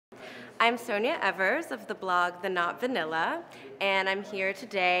I'm Sonia Everes of the blog *TheNotVanilla, and I'm here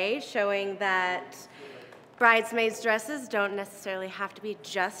today showing that bridesmaids' dresses don't necessarily have to be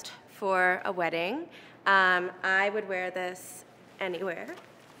just for a wedding. I would wear this anywhere,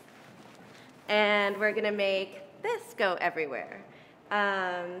 and we're gonna make this go everywhere.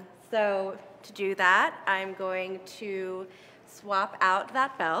 So to do that, I'm going to swap out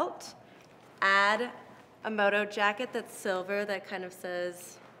that belt, add a moto jacket that's silver that kind of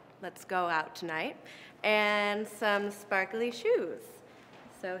says, "Let's go out tonight," and some sparkly shoes.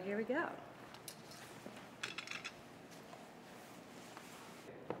 So here we go.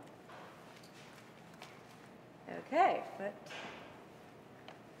 Okay, but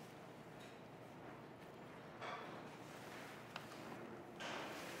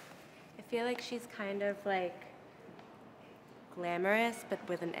I feel like she's kind of like glamorous, but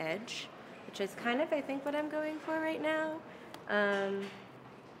with an edge, which is kind of, I think, what I'm going for right now.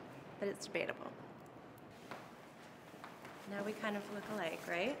 But it's debatable. Now we kind of look alike,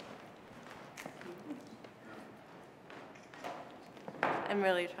 right? I'm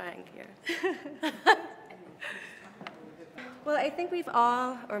really trying here. Well, I think we've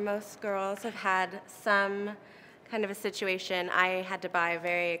all, or most girls, have had some kind of a situation. I had to buy a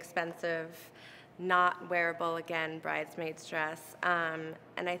very expensive, not wearable again, bridesmaid's dress. And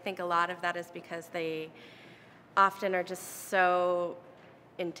I think a lot of that is because they often are just so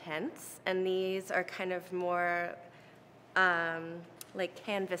intense, and these are kind of more like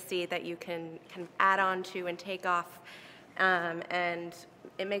canvasy that you can kind of add on to and take off, and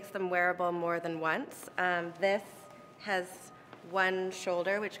it makes them wearable more than once. This has one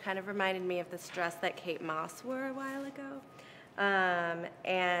shoulder, which kind of reminded me of this dress that Kate Moss wore a while ago,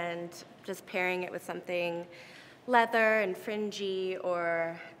 and just pairing it with something leather and fringy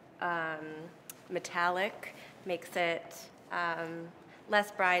or metallic makes it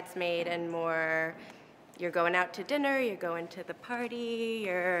less bridesmaid and more, you're going out to dinner, you're going to the party,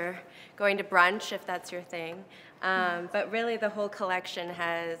 you're going to brunch if that's your thing. But really the whole collection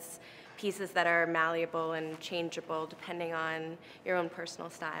has pieces that are malleable and changeable depending on your own personal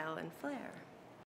style and flair.